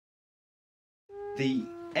The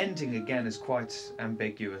ending, again, is quite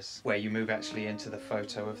ambiguous, where you move actually into the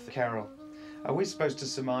photo of Carol. Are we supposed to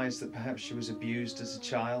surmise that perhaps she was abused as a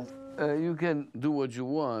child? You can do what you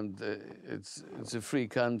want. It's a free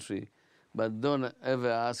country. But don't ever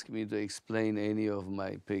ask me to explain any of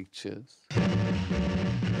my pictures.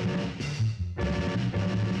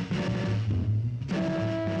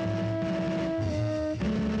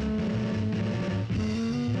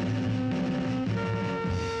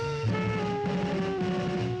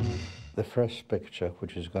 The first picture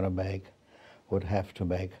which he's going to make would have to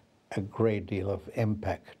make a great deal of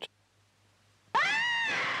impact.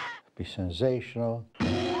 Be sensational,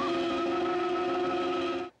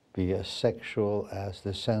 be as sexual as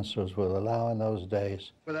the censors will allow in those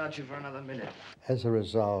days. Without you for another minute. As a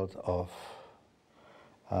result of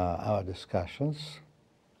our discussions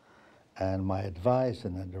and my advice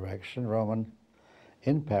in that direction, Roman,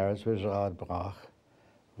 in Paris with Gerard Brach,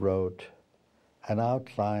 wrote an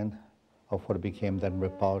outline of what became then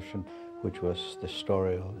Repulsion, which was the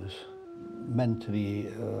story of this mentally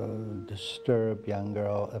disturbed young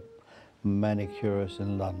girl, a manicurist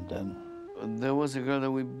in London. There was a girl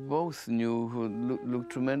that we both knew who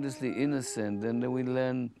looked tremendously innocent, and then we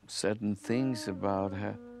learned certain things about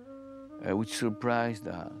her which surprised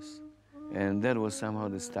us. And that was somehow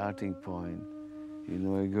the starting point. You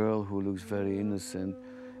know, a girl who looks very innocent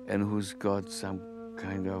and who's got some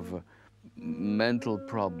kind of mental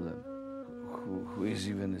problem, who is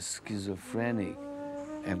even a schizophrenic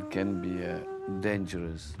and can be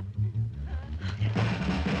dangerous.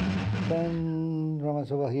 Then Roman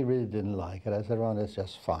said, well, he really didn't like it. I said, Roman, it's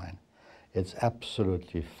just fine. It's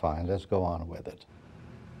absolutely fine. Let's go on with it.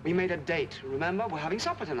 We made a date, remember? We're having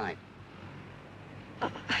supper tonight.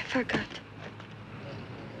 Oh, I forgot.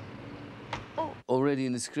 Oh. Already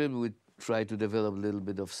in the script, we tried to develop a little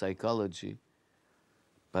bit of psychology,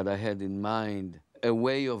 but I had in mind a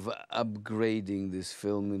way of upgrading this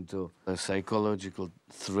film into a psychological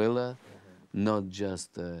thriller, not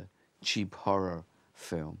just a cheap horror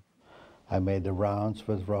film. I made the rounds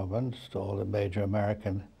with Roman to all the major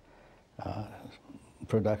American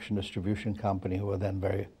production distribution company who were then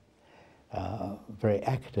very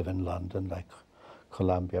active in London, like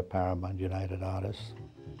Columbia, Paramount, United Artists.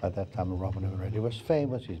 At that time, Roman already was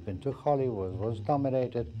famous. He's been to Hollywood, was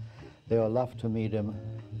nominated. They all loved to meet him,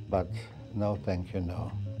 but no, thank you, no.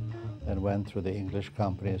 Then went through the English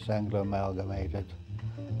companies, Anglo Amalgamated,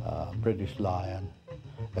 British Lion,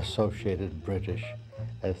 Associated British,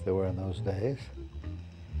 as they were in those days,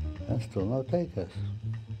 and still no takers.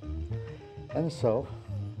 And so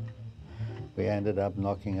we ended up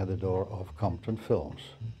knocking at the door of Compton Films,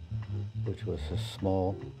 which was a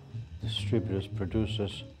small distributors,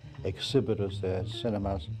 producers, exhibitors, they had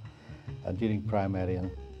cinemas, dealing primarily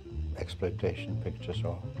in exploitation pictures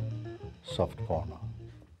or soft porno.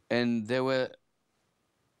 And they were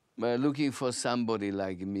looking for somebody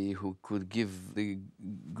like me who could give the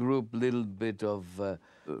group a little bit of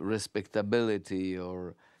respectability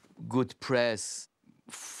or good press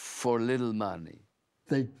for little money.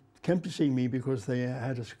 They came to see me because they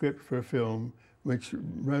had a script for a film which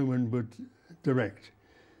Roman would direct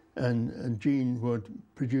and Gene would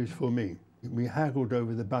produce for me. We haggled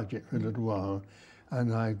over the budget for a little while,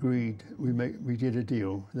 and I agreed, we did a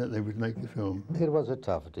deal that they would make the film. It was a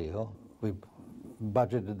tough deal. We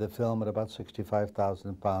budgeted the film at about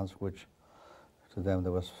 £65,000, which to them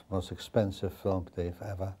was the most expensive film they've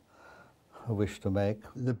ever wished to make.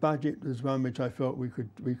 The budget was one which I felt we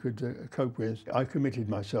could cope with. I committed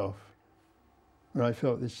myself, and I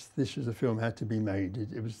felt this was a film had to be made.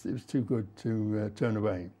 It was too good to turn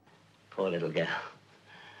away. Poor little girl.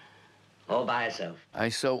 All by herself. I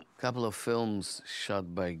saw a couple of films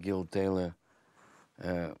shot by Gil Taylor,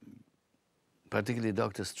 particularly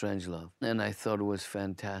Dr. Strangelove, and I thought it was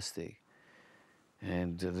fantastic.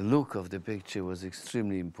 And the look of the picture was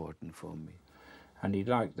extremely important for me. And he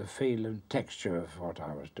liked the feel and texture of what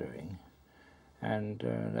I was doing. And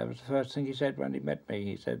that was the first thing he said when he met me.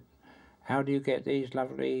 He said, how do you get these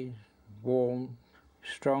lovely, warm,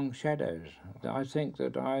 strong shadows? I think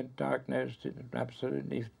that I diagnosed it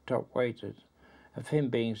absolutely top-weighted of him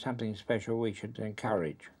being something special we should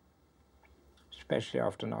encourage, especially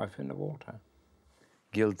after Knife in the Water.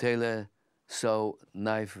 Gil Taylor saw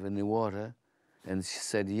Knife in the Water and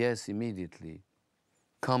said yes immediately.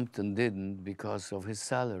 Compton didn't because of his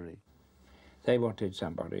salary. They wanted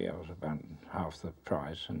somebody else about half the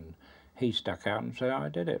price, and he stuck out and said, I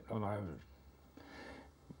did it. And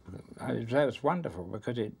that was wonderful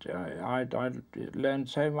because I learned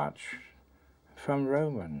so much from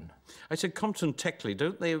Roman. I said, Compton Techley,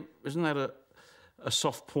 don't they, isn't that a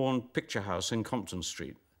soft porn picture house in Compton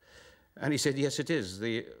Street? And he said, yes, it is.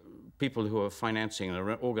 The people who are financing and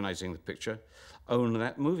are organizing the picture own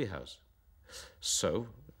that movie house. So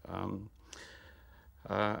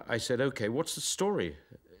I said, okay, what's the story?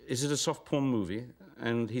 Is it a soft porn movie?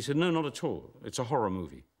 And he said, no, not at all. It's a horror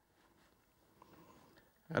movie.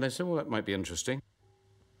 And I said, well, that might be interesting.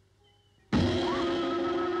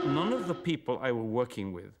 None of the people I were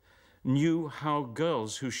working with knew how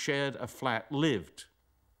girls who shared a flat lived.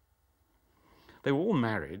 They were all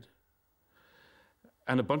married,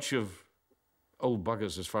 and a bunch of old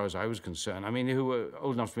buggers, as far as I was concerned. I mean, who were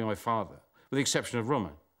old enough to be my father, with the exception of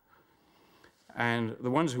Roman. And the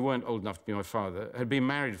ones who weren't old enough to be my father had been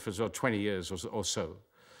married for sort of 20 years or so,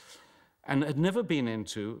 and had never been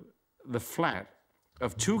into the flat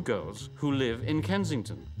of two girls who live in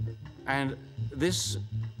Kensington. And this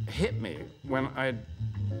hit me when I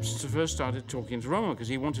first started talking to Roman, because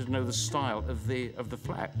he wanted to know the style of the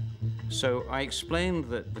flat. So I explained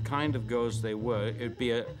that the kind of girls they were, it'd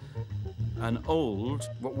be an old,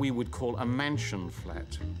 what we would call a mansion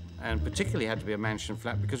flat. And particularly had to be a mansion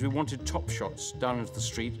flat because we wanted top shots down into the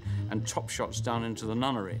street and top shots down into the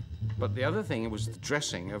nunnery. But the other thing was the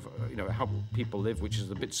dressing of, you know, how people live, which is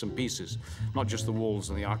the bits and pieces, not just the walls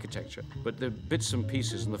and the architecture, but the bits and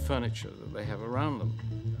pieces and the furniture that they have around them.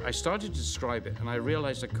 I started to describe it, and I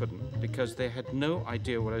realized I couldn't because they had no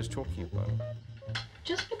idea what I was talking about.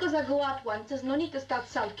 Just because I go out once, there's no need to start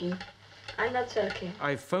sulking. I'm not sulking.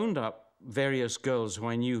 I phoned up various girls who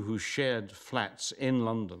I knew who shared flats in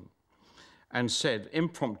London and said,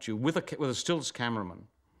 impromptu, with a stills cameraman,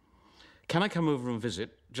 can I come over and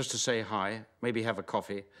visit, just to say hi, maybe have a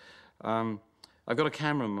coffee? I've got a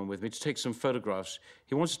cameraman with me to take some photographs.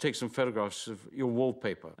 He wants to take some photographs of your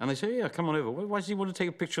wallpaper. And they say, yeah, come on over. Why does he want to take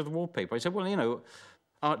a picture of the wallpaper? I said, well, you know,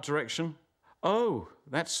 art direction. Oh,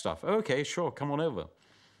 that stuff. Okay, sure, come on over.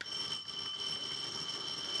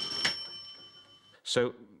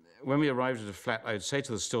 So when we arrived at the flat, I'd say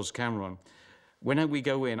to the stills cameraman, when we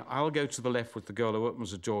go in, I'll go to the left with the girl who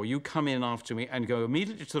opens the door. You come in after me and go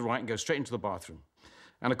immediately to the right and go straight into the bathroom.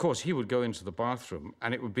 And of course, he would go into the bathroom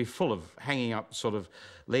and it would be full of hanging up sort of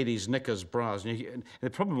ladies' knickers, bras. And the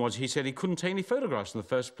problem was, he said he couldn't take any photographs in the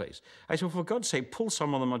first place. I said, well, for God's sake, pull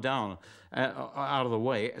some of them down out of the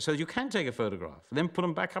way so that you can take a photograph, then put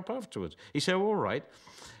them back up afterwards. He said, all right.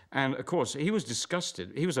 And of course, he was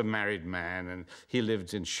disgusted. He was a married man and he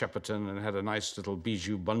lived in Shepperton and had a nice little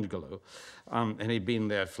bijou bungalow. And he'd been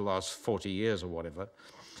there for the last 40 years or whatever.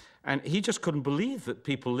 And he just couldn't believe that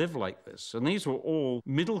people live like this. And these were all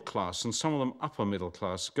middle class and some of them upper middle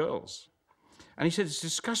class girls. And he said, it's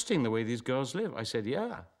disgusting the way these girls live. I said,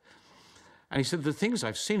 yeah. And he said, the things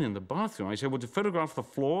I've seen in the bathroom. I said, well, to photograph the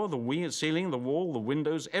floor, the ceiling, the wall, the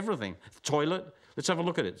windows, everything, the toilet. Let's have a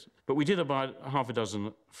look at it. But we did about half a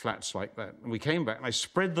dozen flats like that. And we came back and I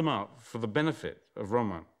spread them out for the benefit of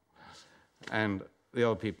Roman and the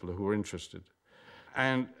other people who were interested.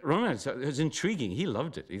 And Roman, it was intriguing. He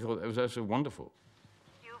loved it. He thought it was absolutely wonderful.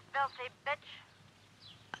 You filthy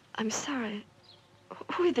bitch. I'm sorry.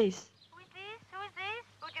 Who is this? Who is this? Who is this?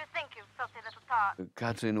 Who do you think, you filthy little tart?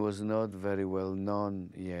 Catherine was not very well known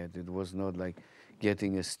yet. It was not like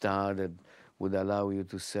getting a star that would allow you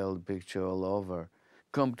to sell the picture all over.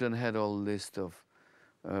 Compton had a list of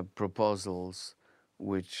proposals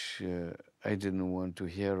which I didn't want to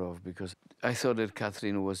hear of because I thought that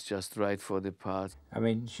Catherine was just right for the part. I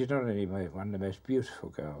mean, she's not only one of the most beautiful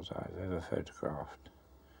girls I've ever photographed.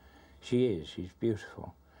 She is, she's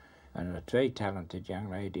beautiful. And a very talented young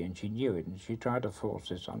lady, and she knew it, and she tried to force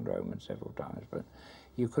this on Roman several times, but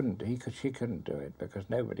she couldn't do it because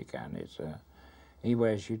nobody can. He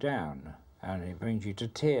wears you down, and he brings you to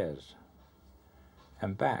tears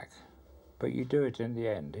and back. But you do it in the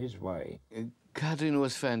end, his way. Catherine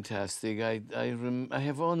was fantastic. I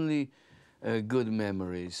have only good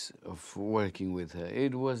memories of working with her.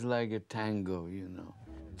 It was like a tango, you know.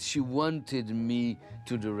 She wanted me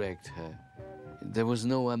to direct her. There was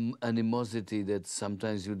no animosity that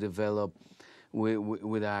sometimes you develop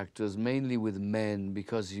with actors, mainly with men,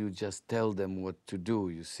 because you just tell them what to do,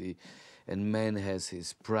 you see. And man has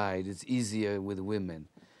his pride. It's easier with women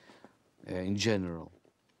in general,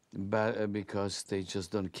 but because they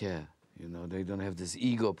just don't care. You know, they don't have these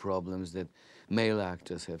ego problems that male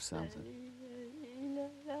actors have sometimes.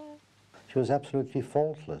 She was absolutely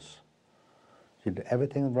faultless. She did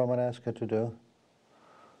everything Roman asked her to do,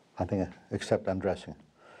 I think, except undressing.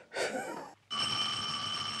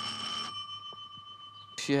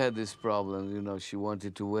 She had this problem, you know, she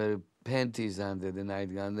wanted to wear panties under the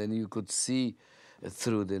nightgown, then you could see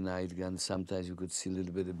through the nightgown. Sometimes you could see a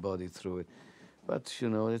little bit of body through it. But, you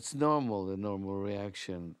know, it's normal, the normal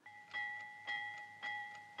reaction.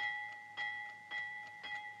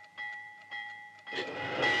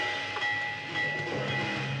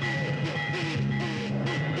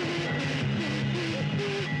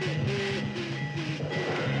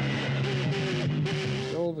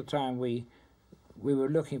 the time we were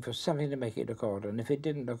looking for something to make it look odd, and if it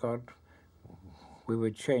didn't look odd, we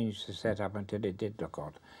would change the setup until it did look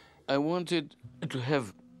odd. I wanted to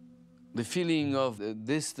have the feeling of the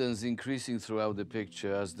distance increasing throughout the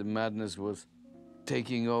picture as the madness was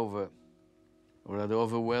taking over, or rather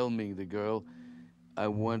overwhelming the girl. I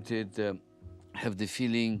wanted to have the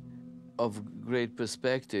feeling of great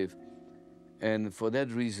perspective, and for that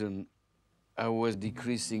reason I was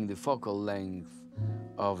decreasing the focal length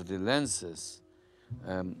of the lenses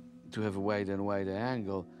to have a wider and wider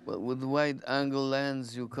angle. But with the wide angle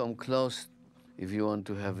lens you come close if you want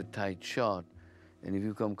to have a tight shot, and if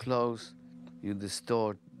you come close you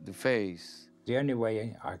distort the face. The only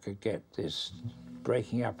way I could get this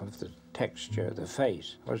breaking up of the texture of the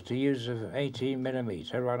face was to use an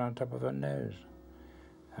 18mm right on top of her nose,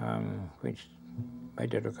 which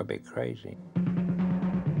made it look a bit crazy.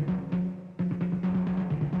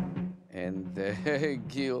 And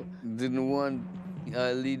Gil didn't want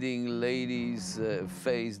a leading lady's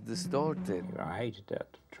face distorted. I hated that.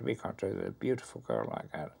 We can't do a beautiful girl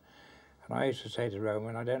like that. And I used to say to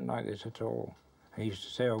Roman, I don't like this at all. He used to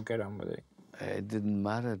say, oh, get on with it. It didn't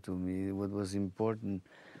matter to me. What was important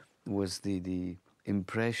was the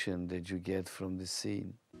impression that you get from the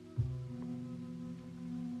scene.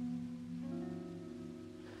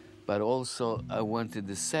 But also, I wanted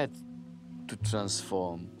the set to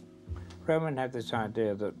transform. Roman had this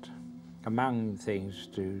idea that among things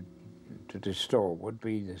to distort would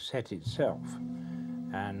be the set itself,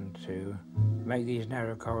 and to make these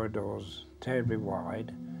narrow corridors terribly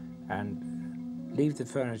wide and leave the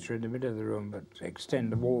furniture in the middle of the room but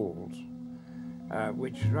extend the walls,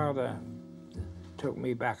 which rather took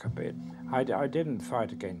me back a bit. I didn't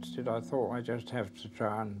fight against it. I thought I just have to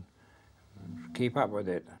try and keep up with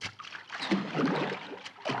it.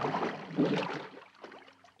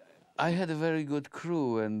 I had a very good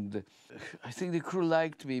crew, and I think the crew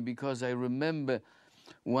liked me because I remember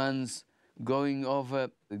once going over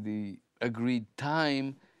the agreed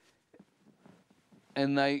time,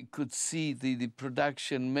 and I could see the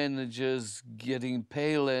production managers getting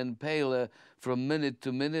paler and paler from minute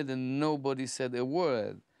to minute, and nobody said a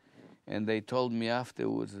word. And they told me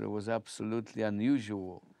afterwards it was absolutely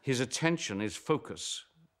unusual. His attention, his focus,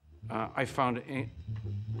 I found it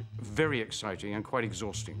very exciting and quite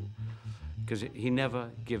exhausting, because he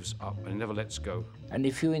never gives up and never lets go. And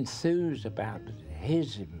if you enthuse about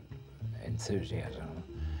his enthusiasm,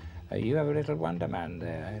 you have a little Wonder Man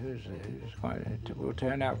there who's will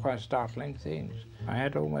turn out quite startling things. I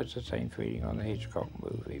had almost the same feeling on the Hitchcock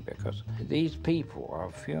movie, because these people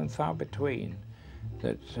are few and far between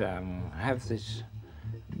that have this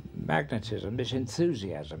magnetism, this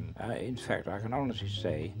enthusiasm. In fact, I can honestly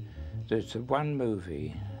say that it's the one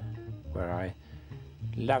movie where I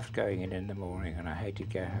loved going in the morning and I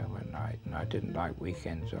hated going home at night, and I didn't like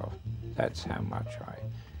weekends off. That's how much I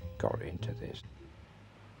got into this.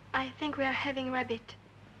 I think we are having rabbit.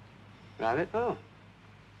 Rabbit? Oh.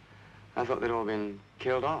 I thought they'd all been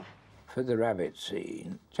killed off. For the rabbit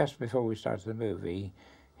scene, just before we started the movie,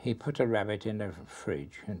 he put a rabbit in the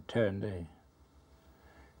fridge and turned the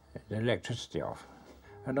electricity off.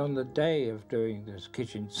 And on the day of doing this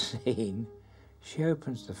kitchen scene, she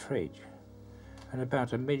opens the fridge and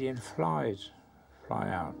about 1 million flies fly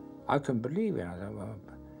out. I couldn't believe it.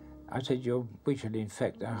 I said, we should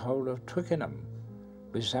infect the whole of Twickenham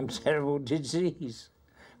with some terrible disease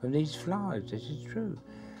from these flies. This is true.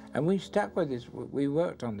 And we stuck with this. We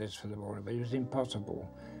worked on this for the morning, but it was impossible.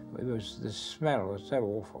 The smell was so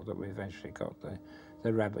awful that we eventually got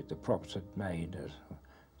the rabbit the props had made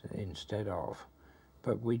instead of.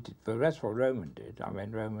 But that's what Roman did. I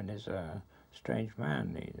mean, Roman is a strange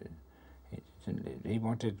man. He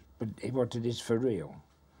wanted this for real,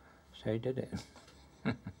 so he did it.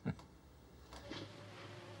 What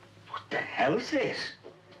the hell is this?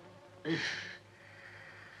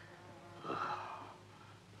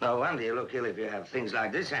 No wonder you look ill if you have things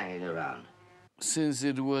like this hanging around. Since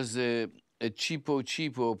it was a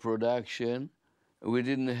cheapo production, we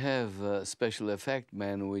didn't have a special effect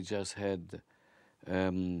man. We just had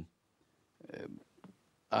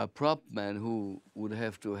a prop man who would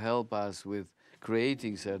have to help us with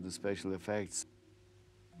creating certain special effects.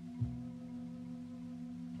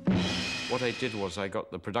 What I did was I got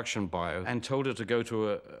the production bio and told her to go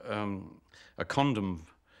to a condom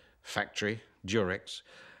factory, Durex,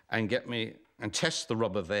 and get me and test the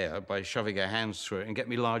rubber there by shoving her hands through it and get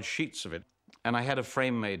me large sheets of it. And I had a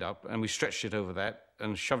frame made up, and we stretched it over that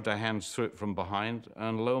and shoved our hands through it from behind,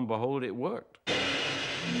 and lo and behold, it worked.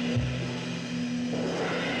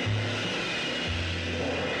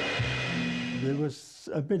 There was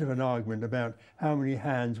a bit of an argument about how many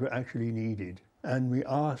hands were actually needed. And we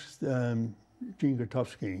asked Gene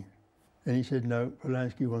Gutowski, and he said, no,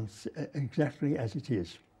 Polanski wants exactly as it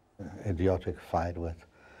is. Idiotic fight with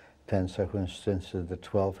 10 circumstances, the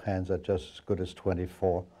 12 hands are just as good as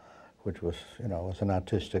 24, which was, was an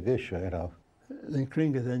artistic issue, Then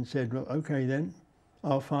Klinger then said, well, okay then,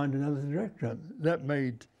 I'll find another director. That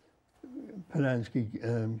made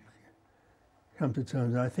Polanski come to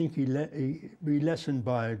terms. I think he lessened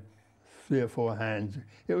by 3 or 4 hands.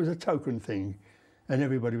 It was a token thing, and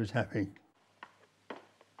everybody was happy.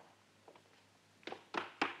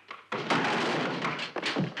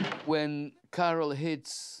 When Carol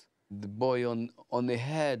hits the boy on the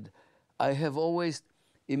head, I have always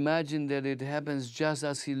imagined that it happens just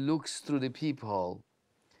as he looks through the peephole.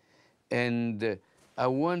 And I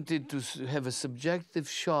wanted to have a subjective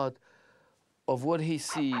shot of what he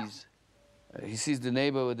sees. He sees the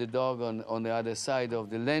neighbor with the dog on the other side of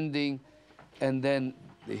the landing, and then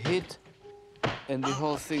the hit, and the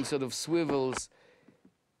whole thing sort of swivels,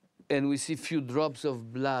 and we see a few drops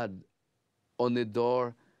of blood on the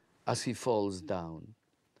door as he falls down.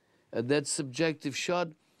 That subjective shot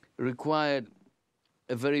required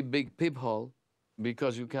a very big peephole,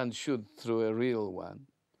 because you can't shoot through a real one,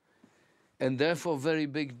 and therefore very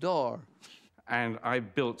big door. And I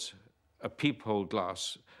built a peephole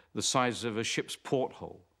glass the size of a ship's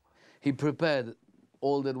porthole. He prepared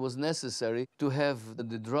all that was necessary to have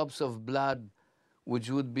the drops of blood, which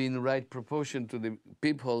would be in right proportion to the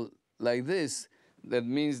peephole like this. That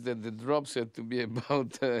means that the drops had to be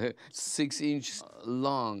about 6 inches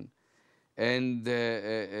long. And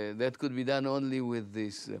that could be done only with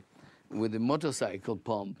this, with the motorcycle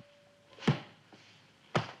pump.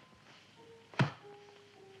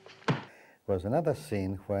 There was another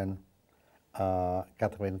scene when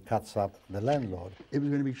Catherine cuts up the landlord. It was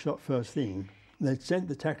going to be shot first thing. They'd sent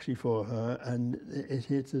the taxi for her, and it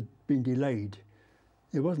had been delayed.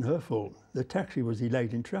 It wasn't her fault. The taxi was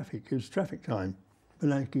delayed in traffic. It was traffic time.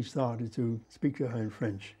 Polanski started to speak to her in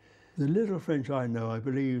French. The little French I know, I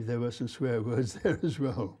believe there were some swear words there as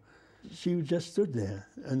well. She just stood there,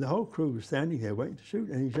 and the whole crew was standing there waiting to shoot,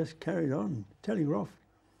 and he just carried on, telling her off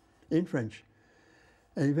in French.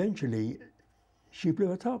 And eventually, she blew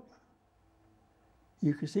her top.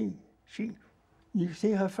 You could see, you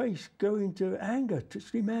see her face go into anger, to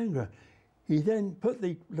extreme anger. He then put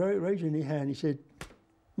the razor in his hand. He said,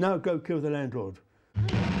 "Now go kill the landlord."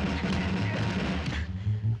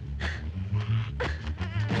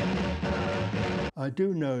 I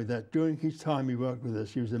do know that during his time he worked with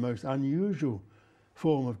us, he was the most unusual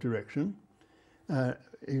form of direction.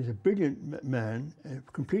 He was a brilliant man,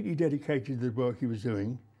 completely dedicated to the work he was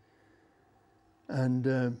doing,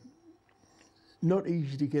 and not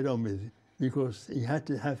easy to get on with, because he had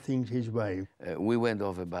to have things his way. We went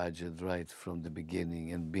over budget right from the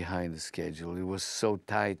beginning and behind the schedule. It was so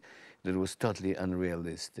tight that it was totally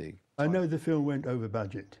unrealistic. I know the film went over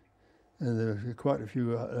budget, and there were quite a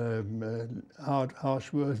few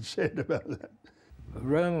harsh words said about that.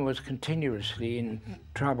 Roman was continuously in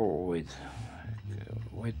trouble with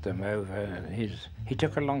them over his... He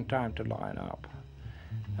took a long time to line up.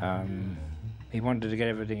 He wanted to get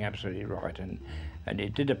everything absolutely right, and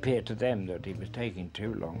it did appear to them that he was taking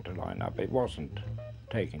too long to line up. It wasn't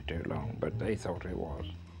taking too long, but they thought it was.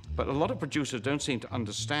 But a lot of producers don't seem to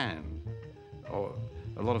understand, or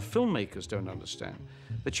a lot of filmmakers don't understand,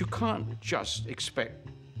 that you can't just expect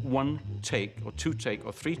 1 take or 2 take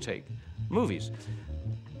or 3 take movies.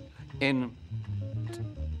 In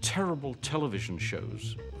terrible television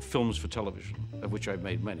shows, films for television, of which I've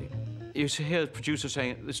made many, you hear producers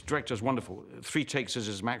saying, "This director's wonderful, 3 takes is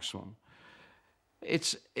his maximum."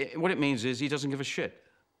 What it means is he doesn't give a shit.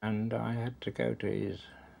 And I had to go to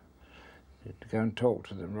go and talk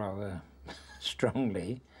to them rather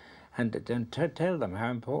strongly, and tell them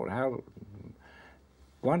how important, how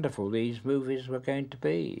wonderful these movies were going to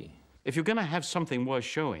be. If you're going to have something worth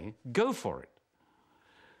showing, go for it.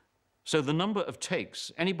 So the number of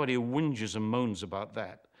takes, anybody who whinges and moans about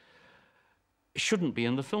that, shouldn't be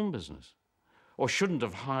in the film business, or shouldn't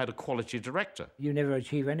have hired a quality director. You never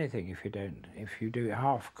achieve anything if you do it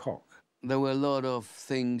half-cock. There were a lot of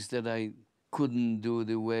things that I couldn't do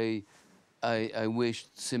the way I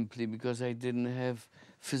wished, simply because I didn't have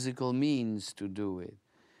physical means to do it,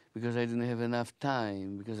 because I didn't have enough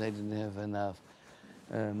time, because I didn't have enough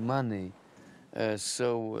money.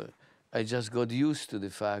 So I just got used to the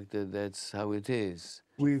fact that that's how it is.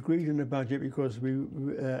 We agreed on a budget because we,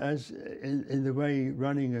 as in the way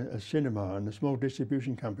running a cinema and a small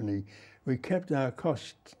distribution company, we kept our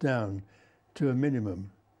costs down to a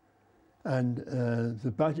minimum. And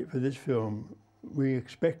the budget for this film, we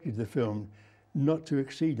expected the film not to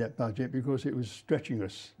exceed that budget because it was stretching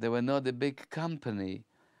us. They were not a big company.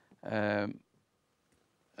 If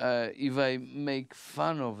I make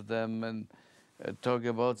fun of them and talk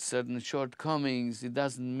about certain shortcomings, it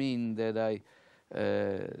doesn't mean that I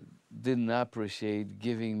didn't appreciate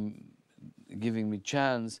giving me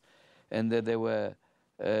chance and that they were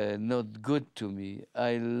not good to me.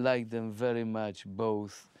 I like them very much,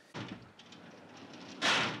 both.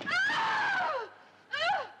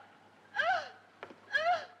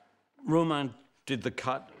 Roman did the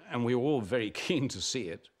cut, and we were all very keen to see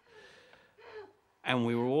it. And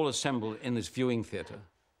we were all assembled in this viewing theatre.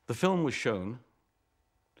 The film was shown,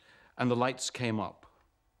 and the lights came up.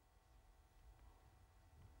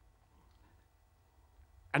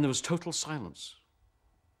 And there was total silence.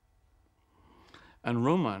 And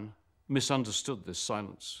Roman misunderstood this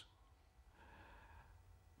silence.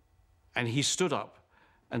 And he stood up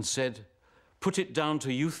and said, "Put it down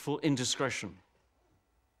to youthful indiscretion."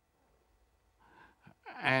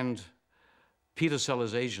 And Peter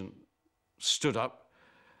Sellers' agent stood up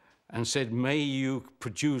and said, "May you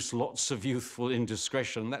produce lots of youthful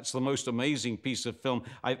indiscretion. That's the most amazing piece of film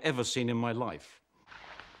I've ever seen in my life."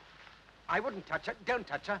 I wouldn't touch her. Don't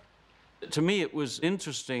touch her. To me, it was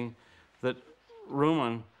interesting that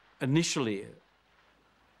Roman initially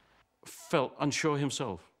felt unsure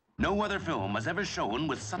himself. No other film has ever shown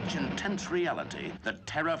with such intense reality the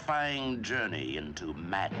terrifying journey into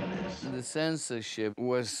madness. The censorship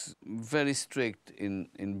was very strict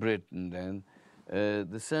in Britain then.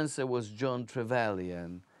 The censor was John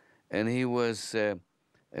Trevelyan, and he was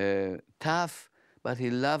tough, but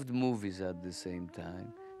he loved movies at the same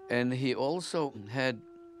time. And he also had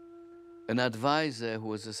an advisor who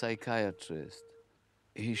was a psychiatrist.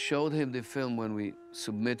 He showed him the film when we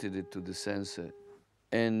submitted it to the censor,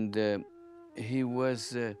 and he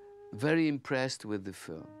was very impressed with the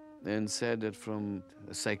film and said that from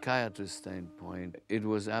a psychiatrist's standpoint, it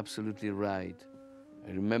was absolutely right.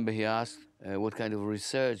 I remember he asked what kind of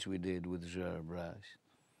research we did with Gérard Brache.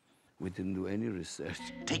 We didn't do any research.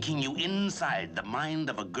 Taking you inside the mind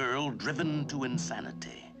of a girl driven to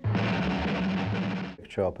insanity.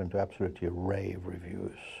 Picture up into absolutely rave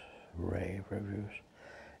reviews,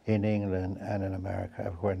 in England and in America,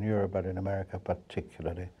 everywhere in Europe, but in America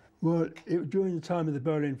particularly. Well, it was during the time of the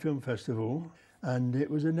Berlin Film Festival, and it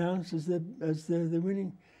was announced as the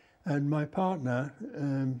winning. And my partner,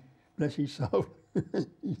 bless his soul,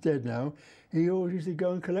 he's dead now, he always used to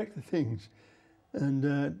go and collect the things. And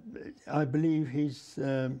I believe his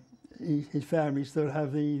family still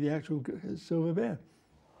have the actual silver bear.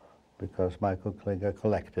 Because Michael Klinger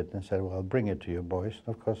collected and said, well, bring it to you boys.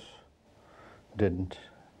 And of course, didn't.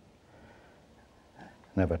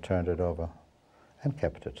 Never turned it over and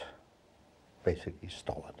kept it. Basically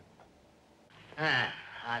stole it.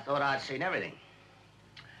 I thought I'd seen everything.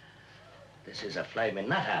 This is a flaming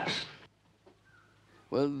nut house.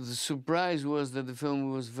 Well, the surprise was that the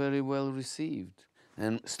film was very well received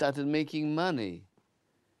and started making money.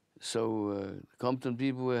 So Compton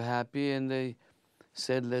people were happy and they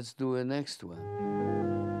said, let's do a next one.